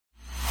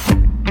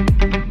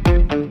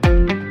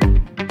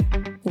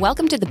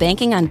Welcome to the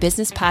Banking on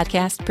Business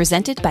podcast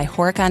presented by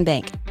Horicon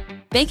Bank.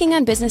 Banking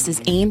on Business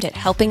is aimed at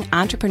helping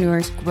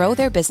entrepreneurs grow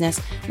their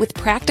business with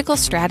practical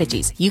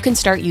strategies you can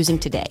start using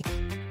today.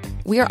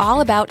 We are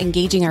all about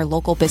engaging our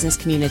local business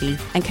community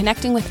and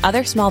connecting with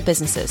other small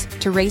businesses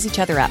to raise each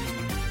other up.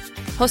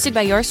 Hosted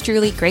by yours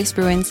truly, Grace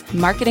Bruins,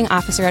 marketing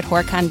officer at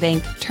Horicon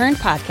Bank turned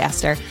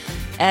podcaster,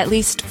 at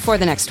least for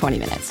the next 20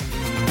 minutes.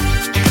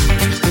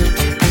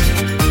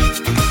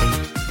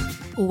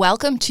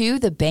 Welcome to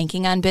the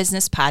Banking on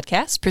Business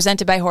podcast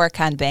presented by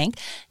Horicon Bank.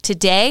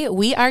 Today,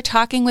 we are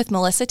talking with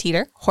Melissa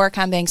Teeter,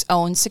 Horicon Bank's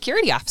own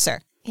security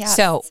officer. Yes.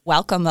 So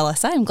welcome,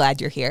 Melissa. I'm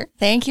glad you're here.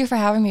 Thank you for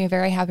having me.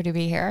 Very happy to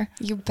be here.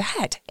 You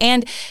bet.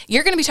 And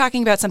you're going to be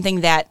talking about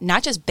something that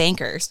not just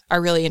bankers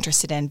are really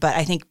interested in, but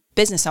I think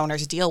business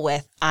owners deal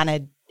with on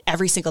a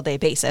every single day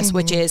basis,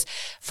 which is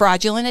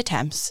fraudulent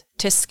attempts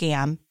to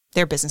scam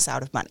their business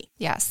out of money.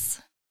 Yes.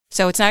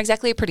 So it's not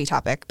exactly a pretty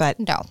topic, but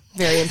No.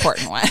 very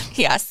important one.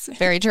 Yes,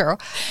 very true.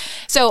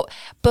 So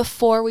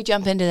before we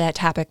jump into that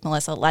topic,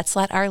 Melissa, let's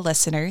let our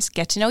listeners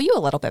get to know you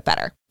a little bit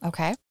better.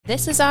 Okay.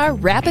 This is our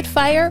rapid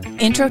fire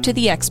intro to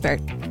the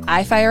expert.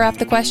 I fire off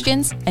the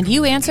questions and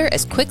you answer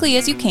as quickly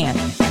as you can.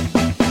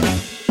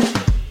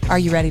 Are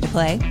you ready to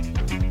play?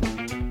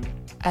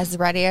 As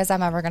ready as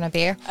I'm ever going to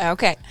be.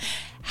 Okay.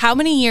 How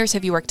many years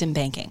have you worked in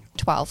banking?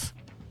 12.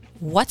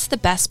 What's the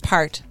best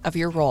part of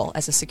your role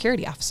as a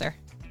security officer?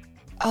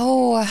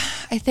 Oh,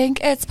 I think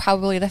it's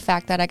probably the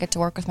fact that I get to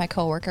work with my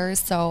coworkers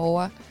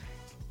so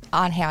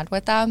on hand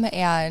with them,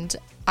 and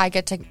I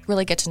get to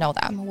really get to know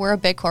them. We're a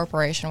big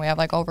corporation. We have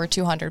like over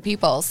 200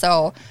 people,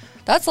 so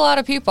that's a lot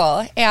of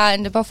people.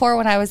 And before,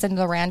 when I was in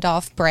the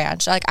Randolph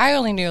branch, like I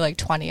only knew like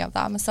 20 of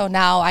them. So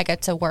now I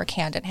get to work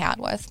hand in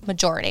hand with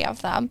majority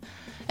of them.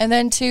 And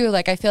then too,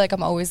 like I feel like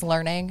I'm always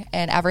learning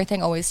and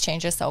everything always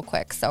changes so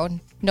quick. So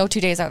no 2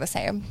 days are the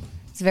same.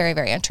 It's very,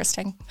 very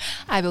interesting.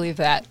 I believe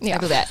that. Yeah. I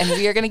believe that. And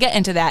we are going to get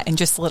into that in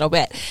just a little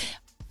bit.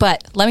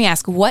 But let me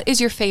ask, what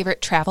is your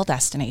favorite travel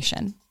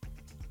destination?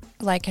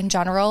 Like in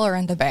general or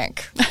in the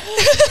bank?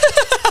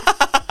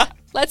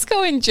 Let's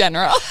go in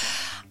general.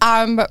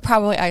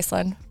 Probably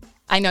Iceland.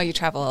 I know you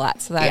travel a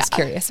lot, so I was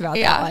curious about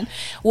Yeah. that one.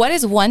 What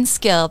is one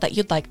skill that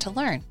you'd like to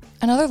learn?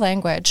 Another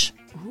language.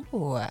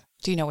 Ooh.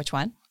 Do you know which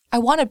one? I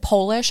wanted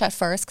Polish at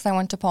first because I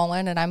went to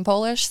Poland and I'm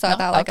Polish, so I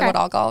thought like okay. it would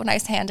all go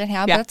nice hand in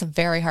hand, Yeah. but it's a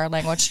very hard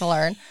language to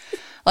learn.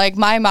 Like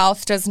my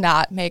mouth does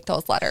not make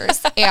those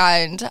letters,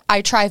 and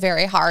I try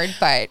very hard,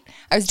 but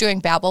I was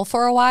doing Babbel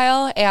for a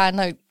while, and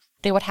like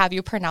they would have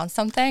you pronounce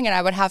something, and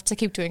I would have to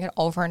keep doing it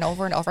over and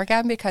over and over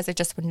again because it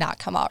just would not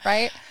come out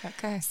right.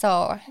 Okay.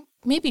 So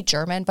maybe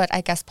German, but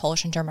I guess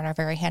Polish and German are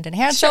very hand in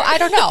hand. So I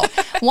don't know.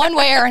 One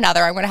way or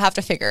another, I'm going to have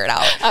to figure it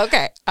out.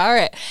 Okay. All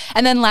right.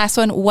 And then last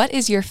one, what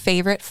is your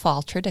favorite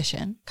fall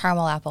tradition?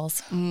 Caramel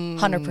apples,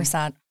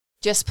 100%.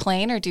 Just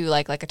plain, or do you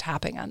like a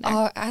topping on there?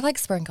 Oh, I like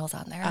sprinkles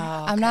on there. Oh,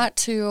 I'm okay. not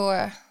too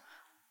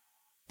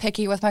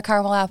picky with my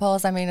caramel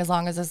apples. I mean, as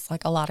long as it's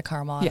like a lot of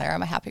caramel on there,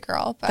 I'm a happy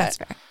girl. But That's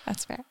fair.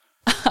 That's fair.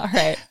 All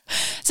right.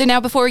 So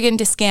now before we get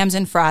into scams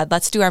and fraud,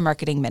 let's do our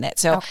marketing minute.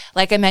 So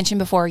like I mentioned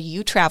before,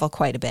 you travel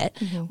quite a bit.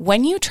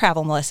 When you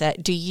travel, Melissa,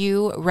 do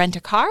you rent a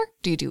car?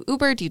 Do you do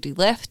Uber? Do you do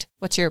Lyft?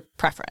 What's your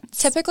preference?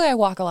 typically I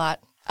walk a lot.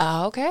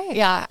 Oh, okay.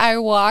 Yeah, I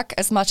walk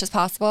as much as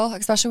possible,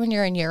 especially when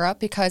you're in Europe,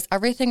 because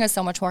everything is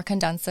so much more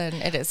condensed than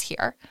it is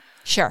here.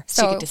 Sure.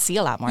 So you So- get to see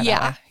a lot more. Yeah,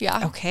 that way.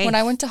 yeah. Okay. When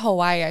I went to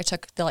Hawaii, I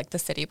took the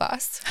city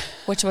bus,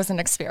 which was an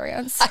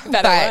experience.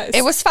 bet it was.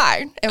 It was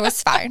fine. It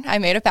was fine. I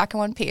made it back in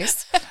one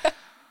piece.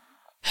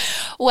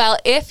 Well,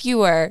 if you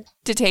were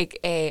to take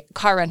a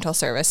car rental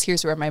service,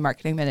 here's where my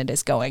marketing minute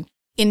is going.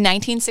 In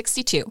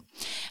 1962,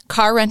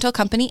 car rental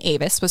company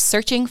Avis was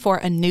searching for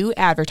a new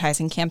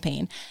advertising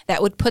campaign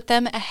that would put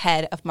them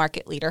ahead of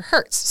market leader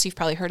Hertz. So you've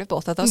probably heard of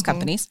both of those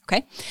companies.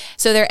 Okay.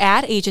 So their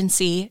ad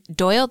agency,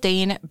 Doyle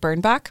Dane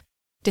Bernbach,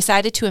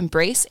 decided to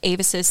embrace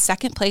Avis's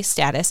second place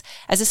status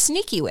as a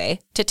sneaky way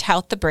to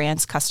tout the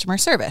brand's customer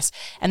service.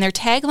 And their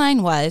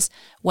tagline was,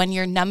 "When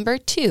you're number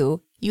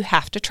 2, you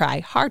have to try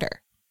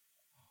harder."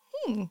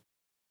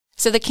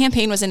 So the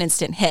campaign was an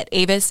instant hit.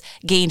 Avis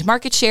gained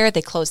market share.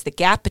 They closed the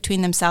gap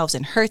between themselves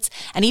and Hertz.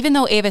 And even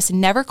though Avis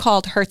never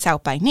called Hertz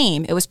out by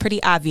name, it was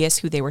pretty obvious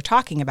who they were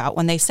talking about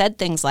when they said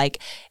things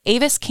like,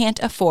 "Avis can't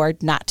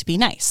afford not to be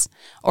nice,"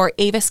 or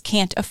 "Avis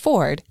can't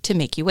afford to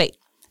make you wait."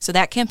 So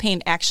that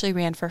campaign actually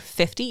ran for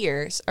 50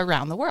 years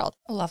around the world.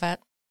 I love it.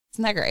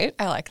 Isn't that great?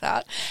 I like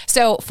that.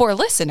 So for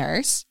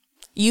listeners,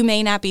 you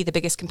may not be the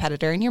biggest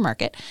competitor in your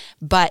market,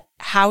 but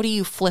how do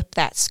you flip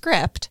that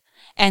script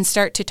and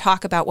start to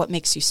talk about what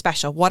makes you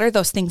special? What are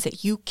those things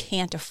that you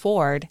can't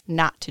afford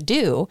not to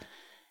do,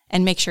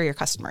 and make sure your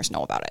customers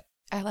know about it?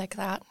 I like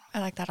that. I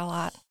like that a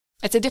lot.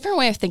 It's a different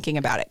way of thinking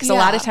about it, because a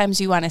lot of times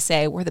you want to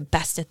say, we're the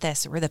best at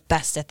this, or we're the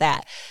best at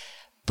that.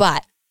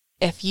 But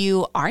if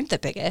you aren't the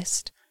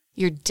biggest,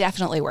 you're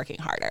definitely working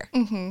harder.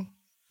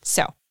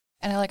 So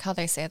And I like how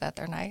they say that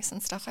they're nice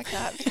and stuff like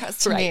that, because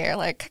to Right. me,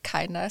 like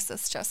kindness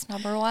is just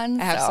number one.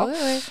 so.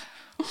 absolutely.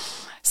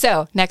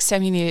 So next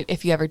time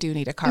if you ever do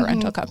need a car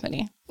rental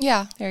company.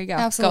 Yeah. There you go.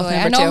 Absolutely. Goal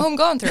I know number 2. who I'm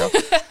going through.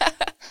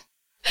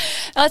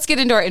 Now let's get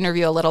into our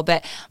interview a little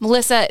bit.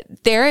 Melissa,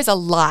 there is a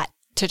lot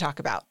to talk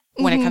about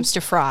when it comes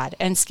to fraud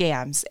and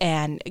scams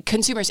and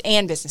consumers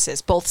and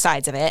businesses, both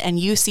sides of it. And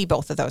you see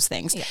both of those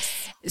things.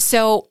 Yes.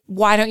 So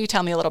why don't you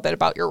tell me a little bit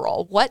about your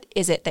role? What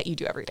is it that you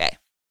do every day?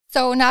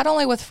 So not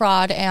only with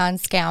fraud and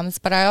scams,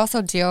 but I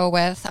also deal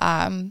with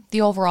the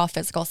overall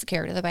physical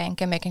security of the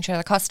bank and making sure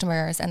the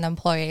customers and the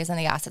employees and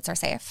the assets are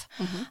safe.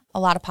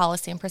 A lot of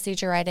policy and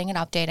procedure writing and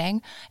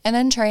updating, and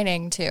then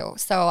training too.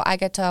 So I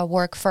get to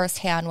work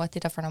firsthand with the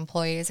different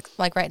employees.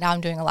 Like right now I'm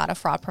doing a lot of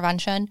fraud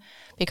prevention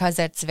because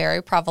it's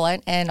very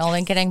prevalent and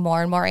only getting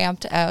more and more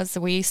amped as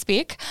we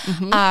speak.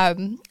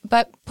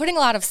 But putting a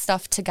lot of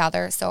stuff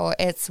together so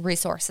it's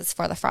resources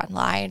for the front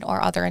line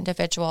or other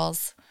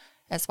individuals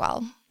as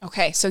well.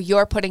 Okay, so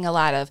you're putting a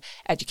lot of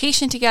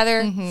education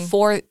together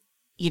for,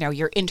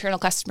 your internal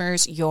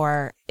customers,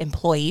 your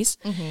employees,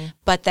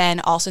 but then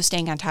also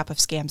staying on top of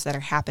scams that are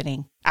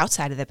happening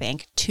outside of the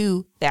bank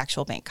to the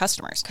actual bank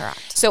customers.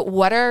 Correct. So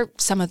what are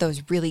some of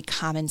those really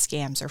common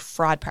scams or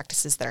fraud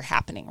practices that are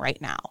happening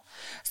right now?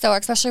 So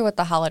especially with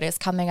the holidays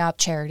coming up,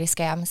 charity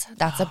scams,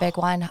 that's a big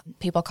one.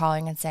 People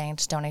calling and saying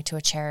to donate to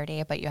a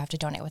charity, but you have to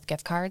donate with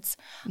gift cards.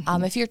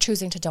 If you're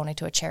choosing to donate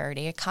to a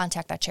charity,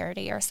 contact that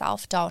charity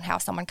yourself. Don't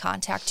have someone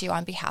contact you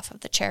on behalf of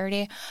the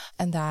charity.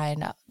 And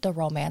then the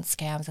romance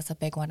scams, that's a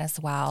big one as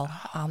well.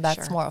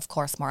 That's more, of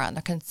course, more on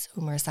the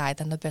consumer side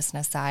than the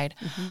business side.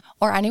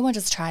 Or anyone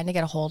just trying to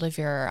get a hold of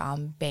your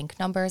bank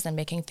numbers and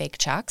making fake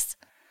checks.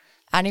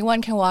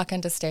 Anyone can walk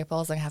into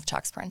Staples and have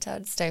checks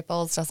printed.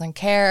 Staples doesn't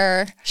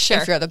care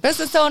if you're the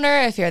business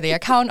owner, if you're the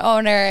account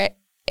owner.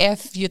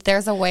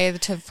 There's a way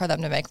for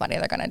them to make money,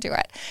 they're going to do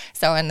it.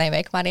 So, and they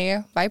make money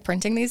by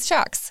printing these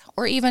checks.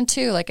 Or even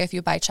too, like if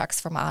you buy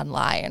checks from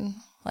online,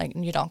 like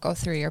you don't go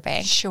through your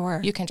bank.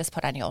 You can just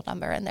put any old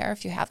number in there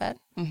if you have it.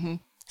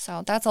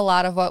 So that's a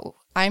lot of what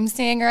I'm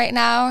seeing right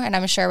now. And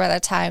I'm sure by the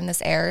time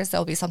this airs,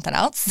 there'll be something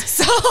else.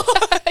 So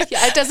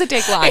yeah, it doesn't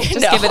take long.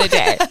 Just give it a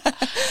day.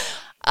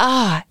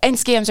 And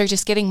scams are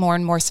just getting more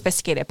and more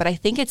sophisticated. But I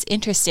think it's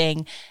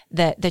interesting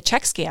that the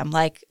check scam,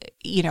 like,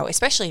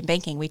 especially in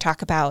banking, we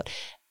talk about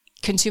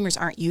consumers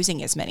aren't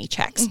using as many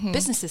checks.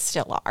 Businesses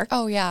still are.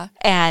 Oh, yeah.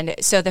 And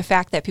so the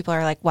fact that people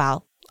are like,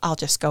 well, I'll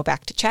just go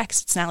back to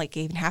checks. It's not like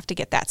you even have to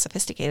get that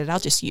sophisticated. I'll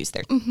just use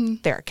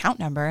their account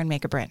number and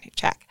make a brand new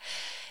check.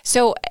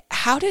 So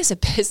how does a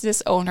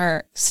business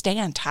owner stay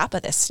on top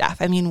of this stuff?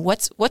 I mean,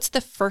 what's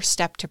the first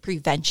step to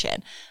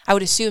prevention? I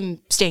would assume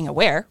staying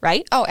aware,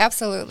 right? Oh,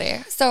 absolutely.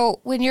 So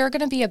when you're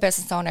going to be a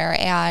business owner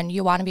and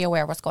you want to be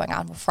aware of what's going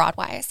on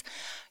fraud-wise,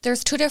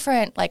 there's 2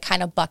 different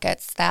kind of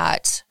buckets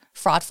that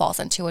fraud falls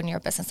into when you're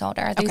a business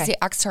owner. There's the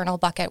external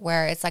bucket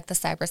where it's like the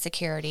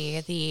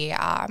cybersecurity,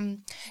 the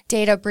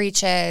data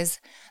breaches,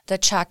 the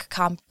check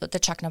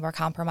number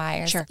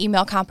compromise,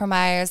 email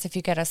compromise if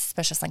you get a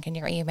suspicious link in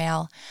your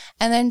email.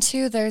 And then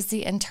 2, there's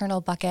the internal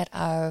bucket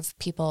of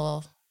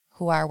people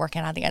who are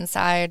working on the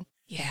inside,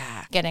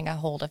 getting a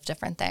hold of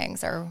different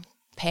things or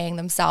paying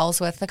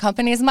themselves with the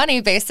company's money,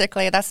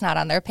 basically, that's not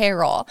on their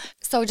payroll.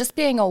 So just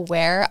being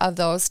aware of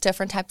those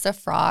different types of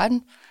fraud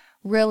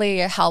really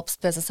helps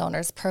business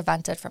owners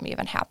prevent it from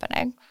even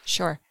happening.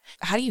 Sure.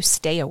 How do you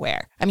stay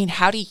aware? I mean,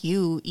 how do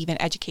you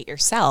even educate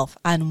yourself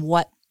on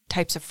what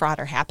types of fraud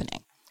are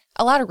happening?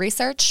 A lot of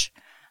research.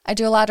 I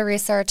do a lot of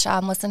research,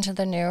 listen to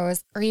the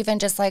news, or even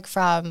just like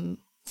from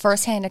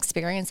firsthand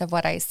experience of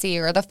what I see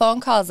or the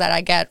phone calls that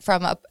I get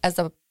from as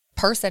a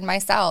person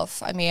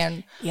myself. I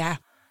mean,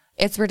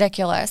 it's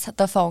ridiculous,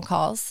 the phone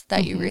calls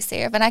that you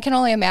receive. And I can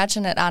only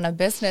imagine it on a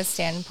business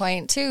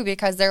standpoint, too,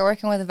 because they're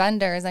working with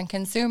vendors and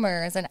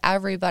consumers and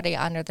everybody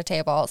under the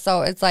table.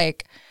 So it's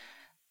like,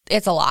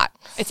 it's a lot.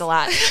 It's a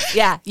lot.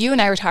 Yeah. You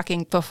and I were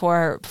talking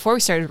before we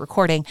started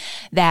recording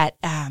that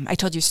I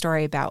told you a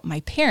story about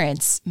my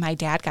parents. My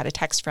dad got a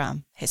text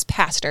from his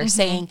pastor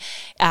saying,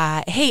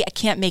 hey, I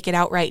can't make it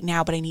out right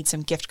now, but I need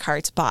some gift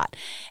cards bought.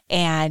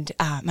 And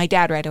my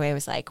dad right away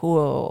was like,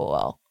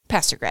 whoa,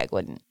 Pastor Greg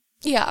wouldn't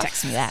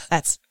text me that.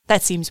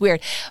 That seems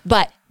weird.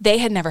 But they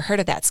had never heard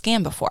of that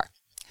scam before.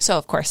 So,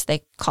 of course,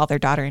 they call their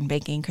daughter in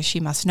banking because she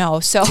must know.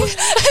 So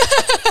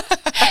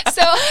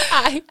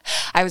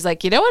I was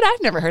like, you know what?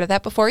 I've never heard of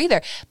that before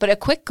either. But a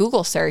quick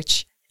Google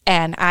search,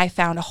 and I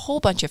found a whole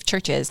bunch of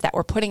churches that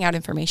were putting out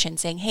information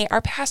saying, hey,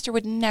 our pastor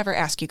would never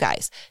ask you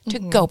guys to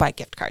go buy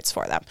gift cards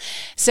for them.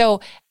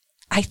 So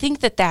I think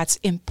that that's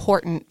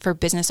important for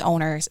business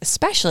owners,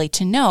 especially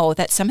to know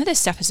that some of this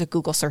stuff is a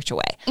Google search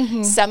away.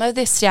 Some of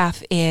this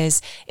stuff is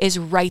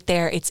right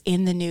there. It's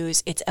in the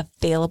news. It's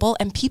available,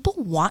 and people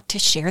want to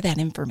share that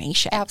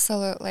information.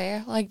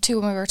 Absolutely. Like,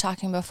 too, when we were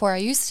talking before, I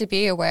used to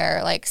be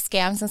aware, like,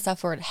 scams and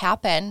stuff would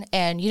happen,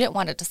 and you didn't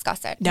want to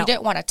discuss it. You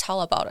didn't want to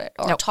tell about it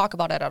or talk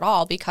about it at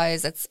all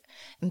because it's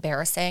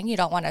embarrassing. You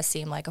don't want to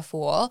seem like a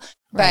fool.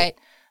 Right.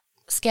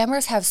 But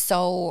scammers have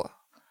so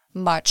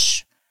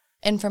much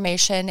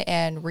information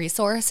and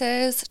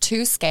resources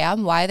to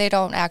scam. Why they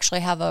don't actually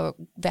have a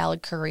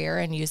valid career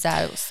and use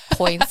those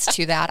points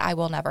to that, I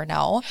will never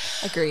know.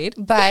 Agreed.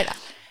 But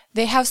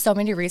they have so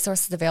many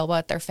resources available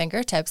at their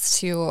fingertips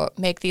to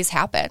make these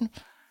happen.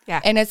 Yeah.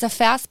 And it's a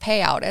fast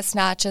payout. It's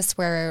not just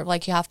where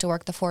like you have to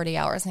work the 40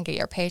 hours and get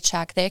your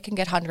paycheck. They can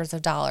get hundreds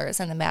of dollars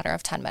in a matter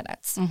of 10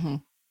 minutes. Mm-hmm.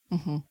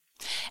 Mm-hmm.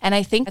 And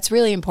I think it's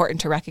really important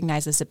to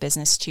recognize as a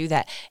business too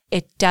that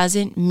it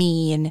doesn't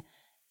mean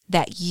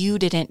that you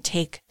didn't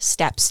take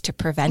steps to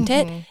prevent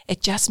it.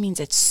 It just means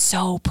it's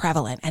so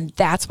prevalent. And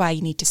that's why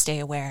you need to stay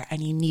aware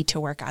and you need to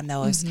work on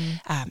those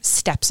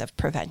steps of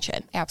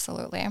prevention.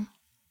 Absolutely.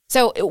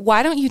 So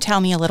why don't you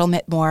tell me a little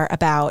bit more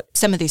about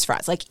some of these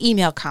frauds, like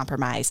email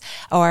compromise,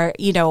 or,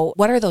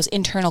 what are those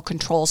internal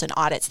controls and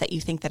audits that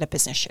you think that a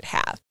business should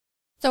have?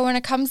 So when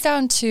it comes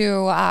down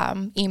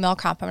to email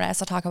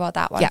compromise, I'll talk about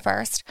that one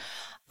first.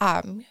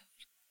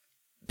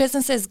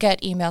 Businesses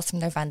get emails from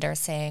their vendors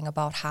saying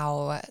about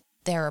how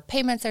their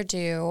payments are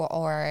due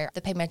or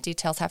the payment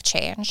details have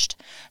changed.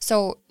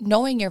 So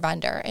knowing your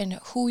vendor and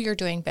who you're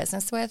doing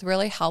business with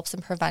really helps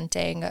in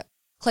preventing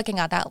clicking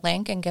on that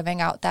link and giving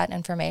out that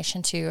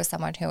information to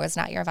someone who is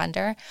not your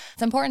vendor.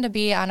 It's important to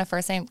be on a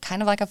first name,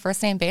 kind of like a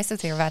first name basis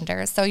with your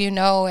vendors. So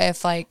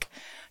if like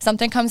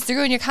something comes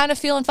through and you're kind of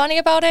feeling funny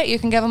about it, you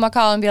can give them a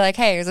call and be like,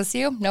 hey, is this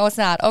you? No, it's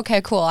not. Okay,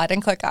 cool. I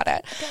didn't click on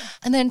it. Yeah.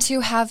 And then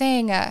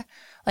having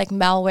like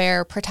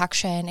malware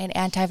protection and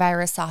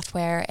antivirus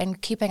software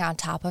and keeping on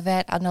top of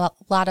it. And a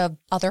lot of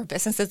other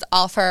businesses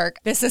offer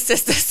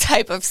businesses this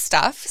type of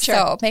stuff. Sure.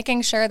 So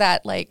making sure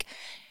that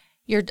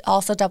you're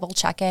also double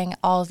checking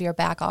all of your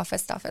back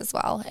office stuff as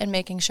well and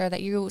making sure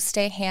that you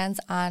stay hands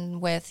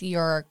on with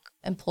your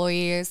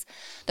employees,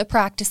 the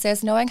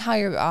practices, knowing how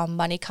your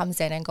money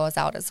comes in and goes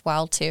out as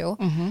well too.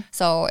 Mm-hmm.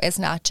 So it's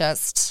not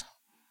just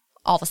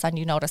all of a sudden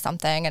you notice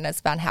something and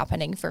it's been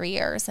happening for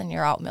years and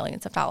you're out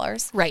millions of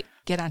dollars. Right.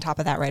 Get on top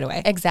of that right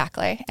away.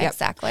 Exactly. Yep.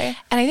 Exactly.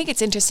 And I think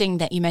it's interesting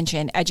that you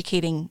mentioned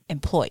educating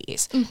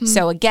employees. Mm-hmm.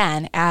 So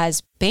again,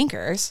 as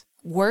bankers,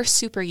 we're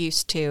super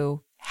used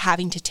to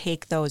having to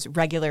take those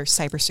regular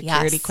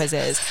cybersecurity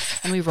quizzes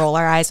and we roll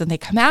our eyes when they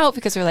come out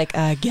because we're like,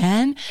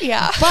 again?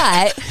 Yeah.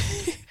 But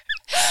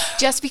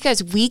just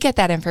because we get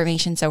that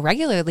information so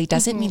regularly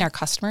doesn't mean our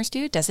customers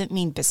do, doesn't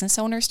mean business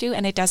owners do,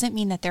 and it doesn't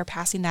mean that they're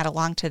passing that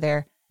along to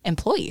their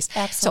employees.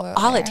 Absolutely.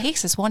 So all it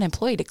takes is one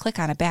employee to click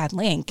on a bad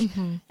link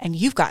and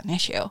you've got an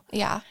issue.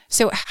 Yeah.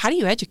 So how do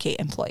you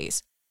educate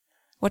employees?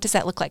 What does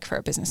that look like for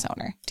a business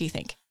owner, do you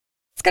think?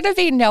 It's going to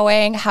be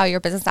knowing how your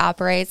business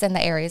operates and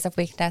the areas of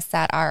weakness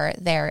that are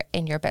there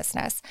in your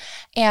business.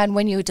 And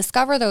when you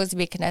discover those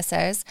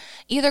weaknesses,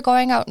 either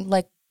going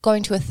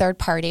to a third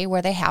party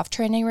where they have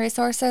training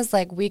resources,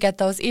 like we get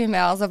those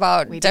emails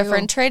about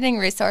different training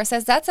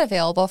resources, that's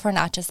available for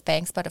not just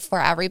banks, but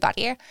for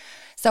everybody.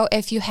 So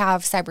if you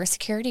have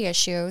cybersecurity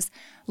issues,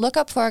 look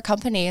up for a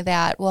company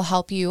that will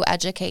help you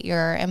educate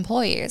your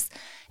employees.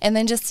 And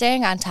then just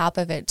staying on top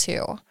of it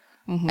too,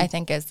 I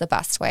think is the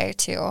best way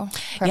to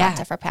prevent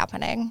it from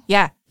happening.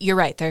 Yeah, you're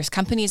right. There's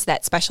companies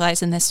that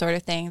specialize in this sort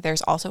of thing.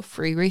 There's also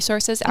free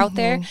resources out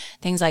there.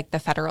 Things like the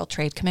Federal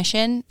Trade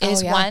Commission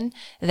is one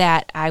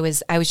that I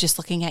was just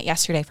looking at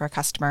yesterday for a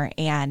customer,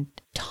 and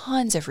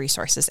tons of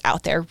resources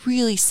out there,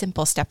 really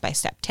simple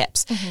step-by-step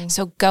tips.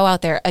 So go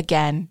out there,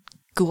 again,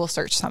 Google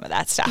search some of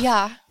that stuff.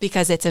 Yeah.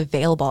 Because it's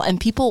available and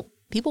people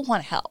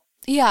want to help.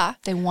 Yeah.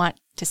 They want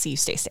to see you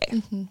stay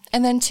safe.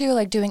 And then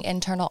too, doing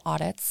internal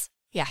audits.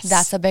 Yes.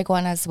 That's a big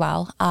one as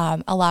well.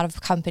 A lot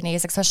of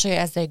companies, especially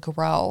as they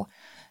grow,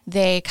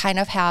 they kind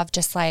of have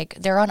just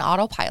they're on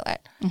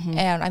autopilot.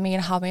 And I mean,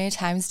 how many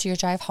times do you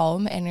drive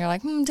home and you're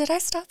like, did I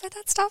stop at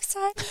that stop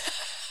sign?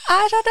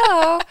 I don't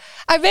know.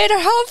 I made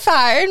it home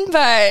fine,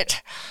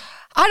 but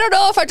I don't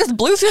know if I just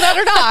blew through that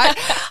or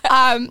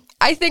not.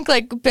 I think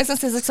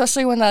businesses,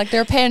 especially when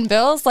they're paying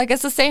bills,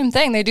 it's the same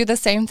thing. They do the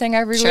same thing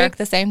every week,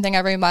 the same thing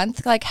every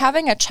month.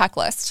 Having a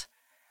checklist.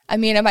 I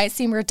mean, it might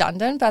seem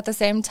redundant, but at the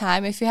same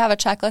time, if you have a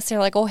checklist,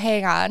 you're like, oh,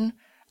 hang on,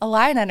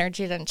 Alliant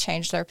Energy didn't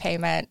change their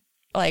payment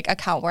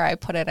account where I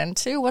put it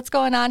into. What's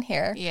going on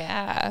here?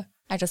 Yeah.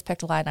 I just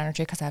picked Alliant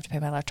Energy because I have to pay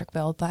my electric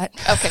bill, but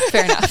okay,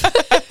 fair enough.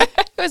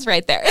 It was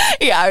right there.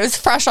 Yeah, it was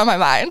fresh on my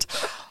mind.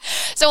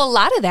 So a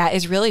lot of that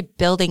is really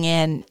building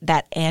in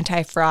that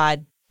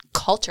anti-fraud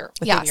culture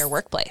within your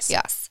workplace.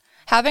 Yes.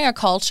 Having a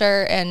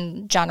culture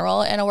in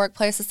general in a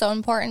workplace is so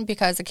important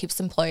because it keeps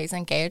employees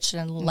engaged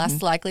and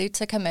less likely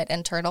to commit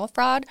internal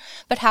fraud.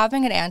 But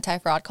having an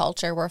anti-fraud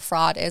culture where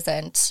fraud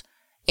isn't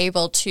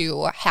able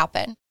to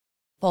happen,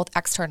 both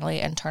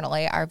externally and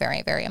internally, are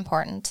very, very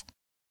important.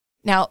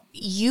 Now,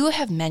 you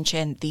have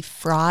mentioned the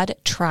fraud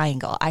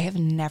triangle. I have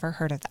never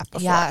heard of that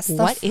before. Yes.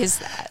 What is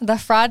that? The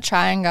fraud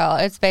triangle.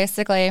 It's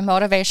basically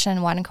motivation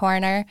in one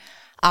corner,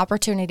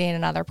 opportunity in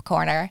another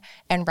corner,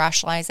 and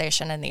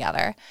rationalization in the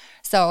other.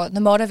 So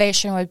the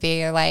motivation would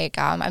be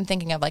I'm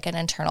thinking of an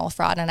internal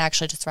fraud, and I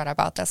actually just read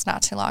about this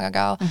not too long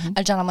ago.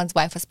 A gentleman's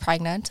wife was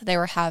pregnant. They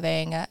were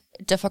having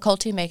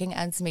difficulty making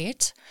ends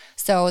meet.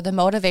 So the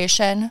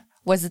motivation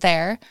was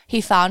there. He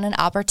found an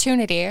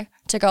opportunity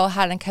to go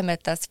ahead and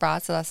commit this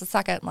fraud. So that's the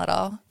second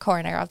little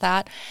corner of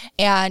that.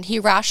 And he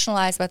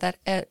rationalized with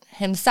it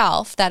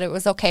himself that it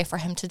was okay for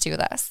him to do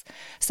this.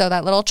 So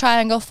that little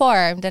triangle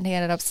formed, and he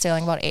ended up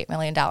stealing about $8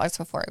 million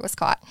before he was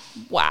caught.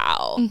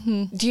 Wow.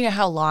 Mm-hmm. Do you know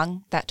how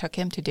long that took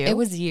him to do? It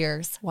was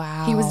years.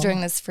 Wow. He was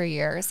doing this for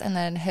years. And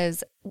then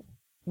his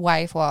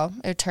wife, well,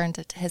 it turned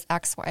to his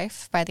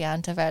ex-wife by the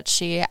end of it.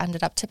 She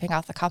ended up tipping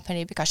off the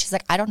company because she's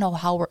like, I don't know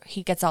how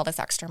he gets all this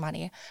extra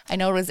money. I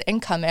know what his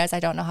income is. I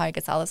don't know how he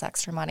gets all this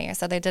extra money.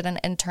 So they did an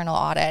internal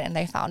audit and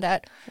they found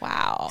it.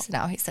 Wow. So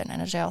now he's sitting in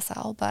a jail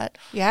cell. But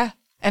yeah.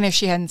 And if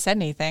she hadn't said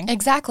anything.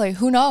 Exactly.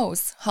 Who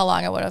knows how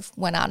long it would have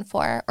went on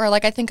for. Or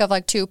like I think of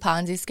like 2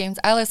 Ponzi schemes.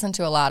 I listen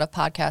to a lot of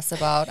podcasts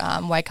about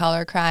white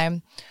collar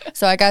crime.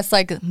 So I guess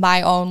like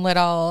my own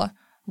little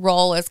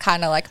role is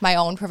kind of like my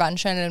own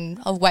prevention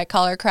of white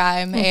collar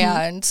crime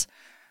and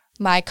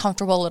my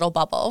comfortable little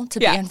bubble to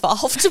be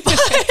involved. But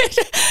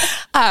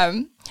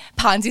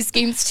Ponzi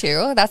schemes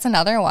too. That's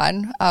another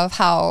one of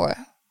how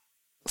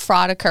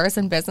fraud occurs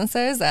in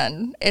businesses,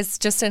 and it's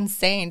just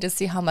insane to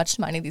see how much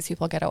money these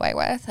people get away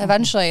with.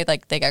 Eventually,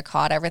 like they get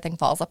caught, everything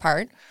falls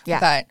apart. Yeah.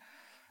 But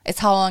it's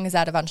how long is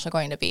that eventually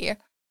going to be?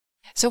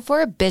 So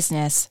for a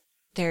business,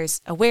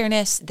 there's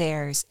awareness,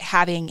 there's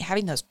having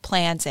those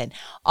plans and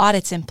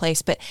audits in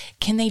place, but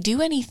can they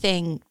do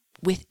anything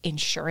with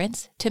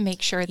insurance to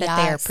make sure that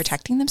they're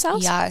protecting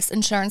themselves? Yes.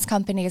 Insurance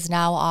companies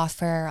now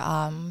offer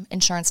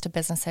insurance to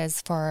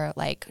businesses for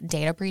like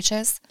data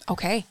breaches.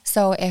 Okay.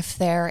 So if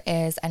there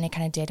is any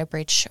kind of data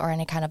breach or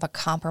any kind of a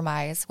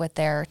compromise with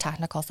their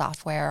technical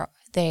software,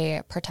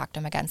 they protect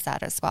them against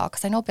that as well.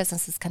 Because I know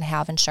businesses can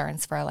have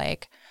insurance for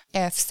like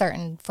if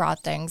certain fraud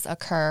things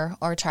occur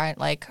or try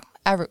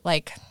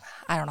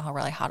I don't know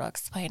how to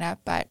explain it,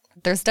 but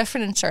there's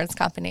different insurance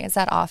companies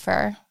that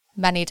offer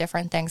many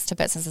different things to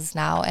businesses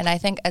now. And I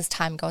think as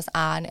time goes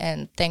on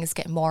and things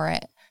get more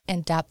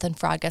in depth and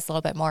fraud gets a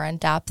little bit more in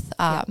depth,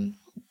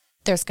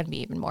 there's going to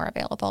be even more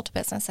available to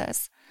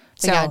businesses.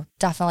 So yeah,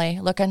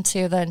 definitely look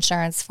into the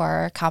insurance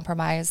for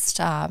compromised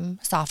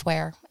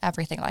software,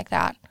 everything like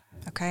that.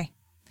 Okay.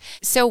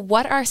 So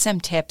what are some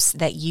tips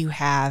that you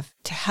have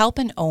to help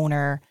an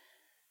owner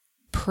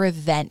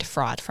prevent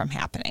fraud from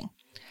happening?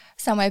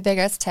 So my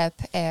biggest tip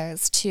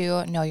is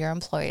to know your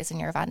employees and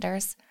your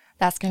vendors.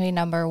 That's going to be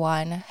number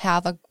one.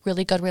 Have a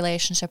really good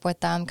relationship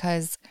with them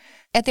because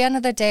at the end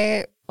of the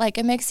day, like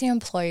it makes the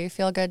employee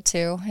feel good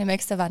too. It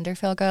makes the vendor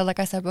feel good. Like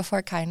I said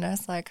before,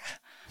 kindness. Like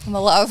I'm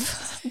a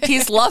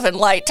peace, love, and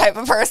light type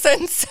of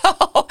person.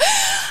 So,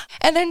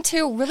 and then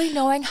two, really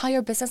knowing how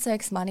your business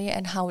makes money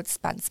and how it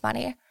spends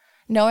money.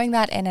 Knowing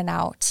that in and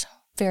out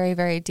very,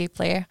 very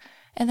deeply.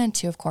 And then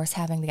two, of course,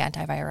 having the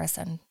antivirus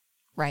and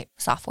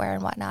software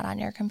and whatnot on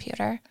your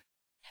computer.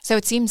 So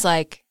it seems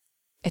like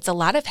it's a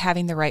lot of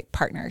having the right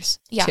partners.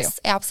 Yes,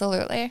 too.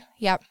 Absolutely.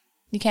 Yep.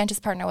 You can't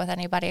just partner with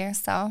anybody.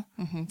 So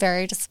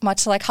very just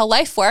much like how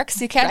life works.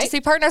 You can't just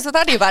be partners with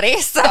anybody.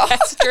 So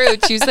that's true.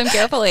 Choose them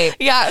carefully.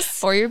 Yes.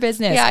 For your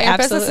business. Yeah, your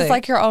business is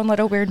like your own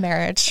little weird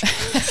marriage.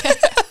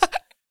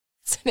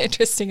 It's an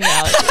interesting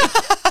analogy.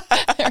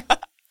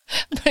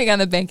 Putting on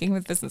the Banking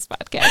with Business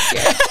podcast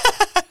here.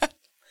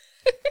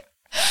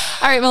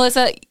 All right,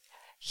 Melissa.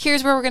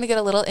 Here's where we're going to get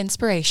a little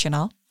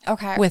inspirational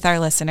with our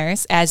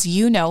listeners. As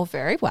you know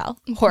very well,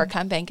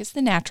 Horicon Bank is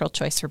the natural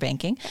choice for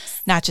banking,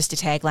 not just a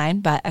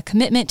tagline, but a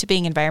commitment to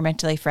being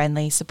environmentally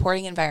friendly,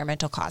 supporting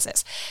environmental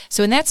causes.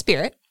 So in that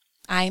spirit,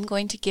 I'm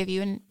going to give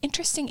you an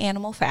interesting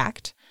animal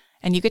fact,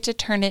 and you get to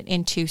turn it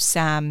into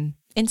some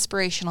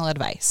inspirational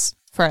advice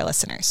for our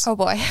listeners. Oh,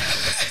 boy.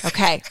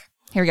 Okay,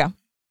 here we go.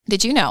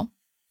 Did you know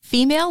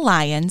female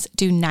lions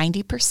do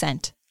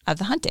 90% of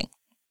the hunting?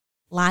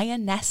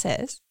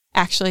 Lionesses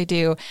actually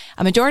do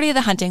a majority of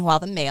the hunting while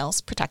the males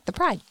protect the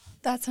pride.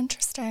 That's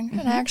interesting.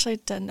 And I actually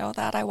didn't know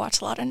that. I watch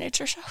a lot of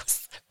nature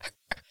shows.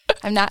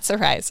 I'm not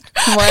surprised.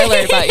 The more I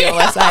learn about you,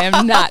 Melissa, I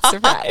am not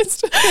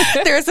surprised.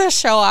 There's a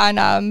show on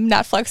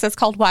Netflix that's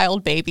called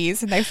Wild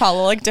Babies, and they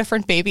follow like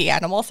different baby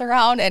animals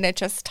around, and it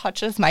just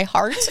touches my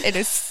heart. It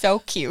is so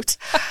cute.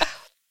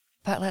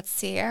 But let's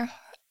see.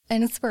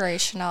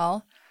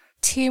 Inspirational.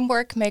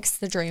 Teamwork makes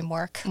the dream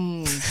work.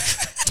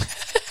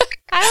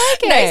 I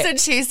like it. Nice and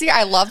cheesy.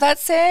 I love that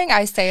saying.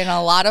 I say in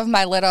a lot of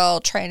my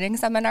little training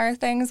seminar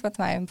things with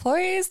my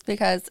employees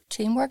because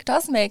teamwork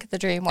does make the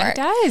dream work. It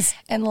does.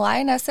 And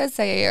lionesses,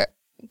 they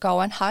go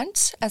and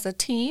hunt as a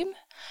team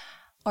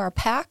or a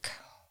pack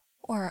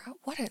or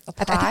what is a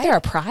pride? I think they're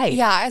a pride.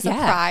 Yeah, as a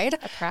pride.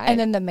 A pride. And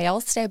then the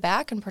males stay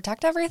back and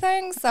protect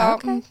everything. So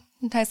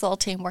nice little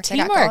teamwork they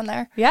got going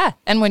there. Yeah.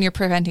 And when you're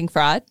preventing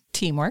fraud,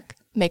 teamwork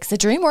makes the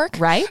dream work.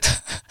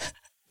 Right?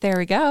 There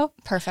we go.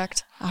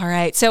 Perfect. All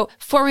right. So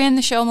before we end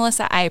the show,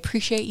 Melissa, I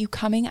appreciate you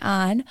coming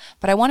on,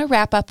 but I want to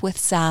wrap up with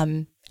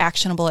some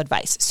actionable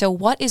advice. So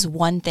what is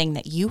one thing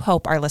that you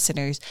hope our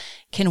listeners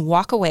can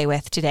walk away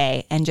with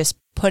today and just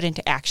put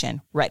into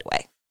action right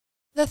away?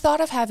 The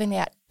thought of having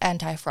that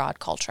anti-fraud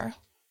culture.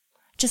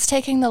 Just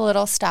taking the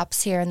little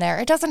steps here and there.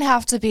 It doesn't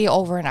have to be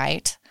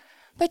overnight,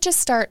 but just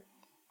start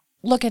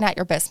looking at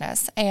your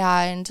business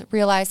and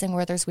realizing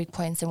where there's weak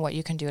points and what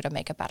you can do to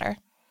make it better.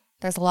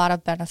 There's a lot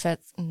of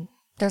benefits and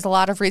there's a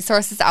lot of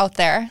resources out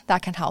there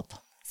that can help.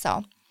 So,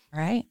 all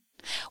right.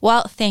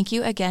 Well, thank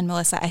you again,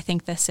 Melissa. I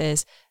think this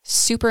is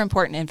super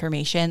important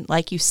information.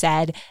 Like you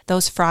said,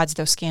 those frauds,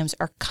 those scams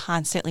are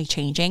constantly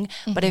changing.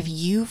 Mm-hmm. But if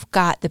you've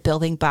got the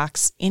building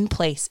blocks in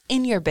place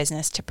in your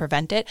business to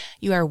prevent it,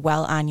 you are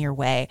well on your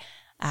way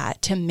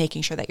to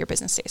making sure that your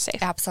business stays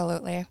safe.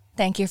 Absolutely.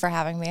 Thank you for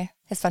having me.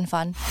 It's been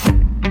fun.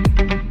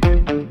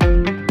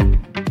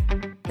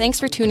 Thanks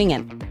for tuning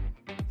in.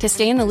 To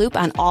stay in the loop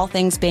on all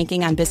things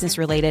banking on business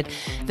related,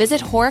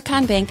 visit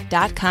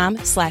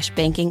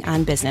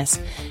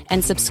horaconbank.com/bankingonbusiness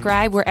and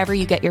subscribe wherever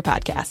you get your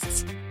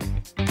podcasts.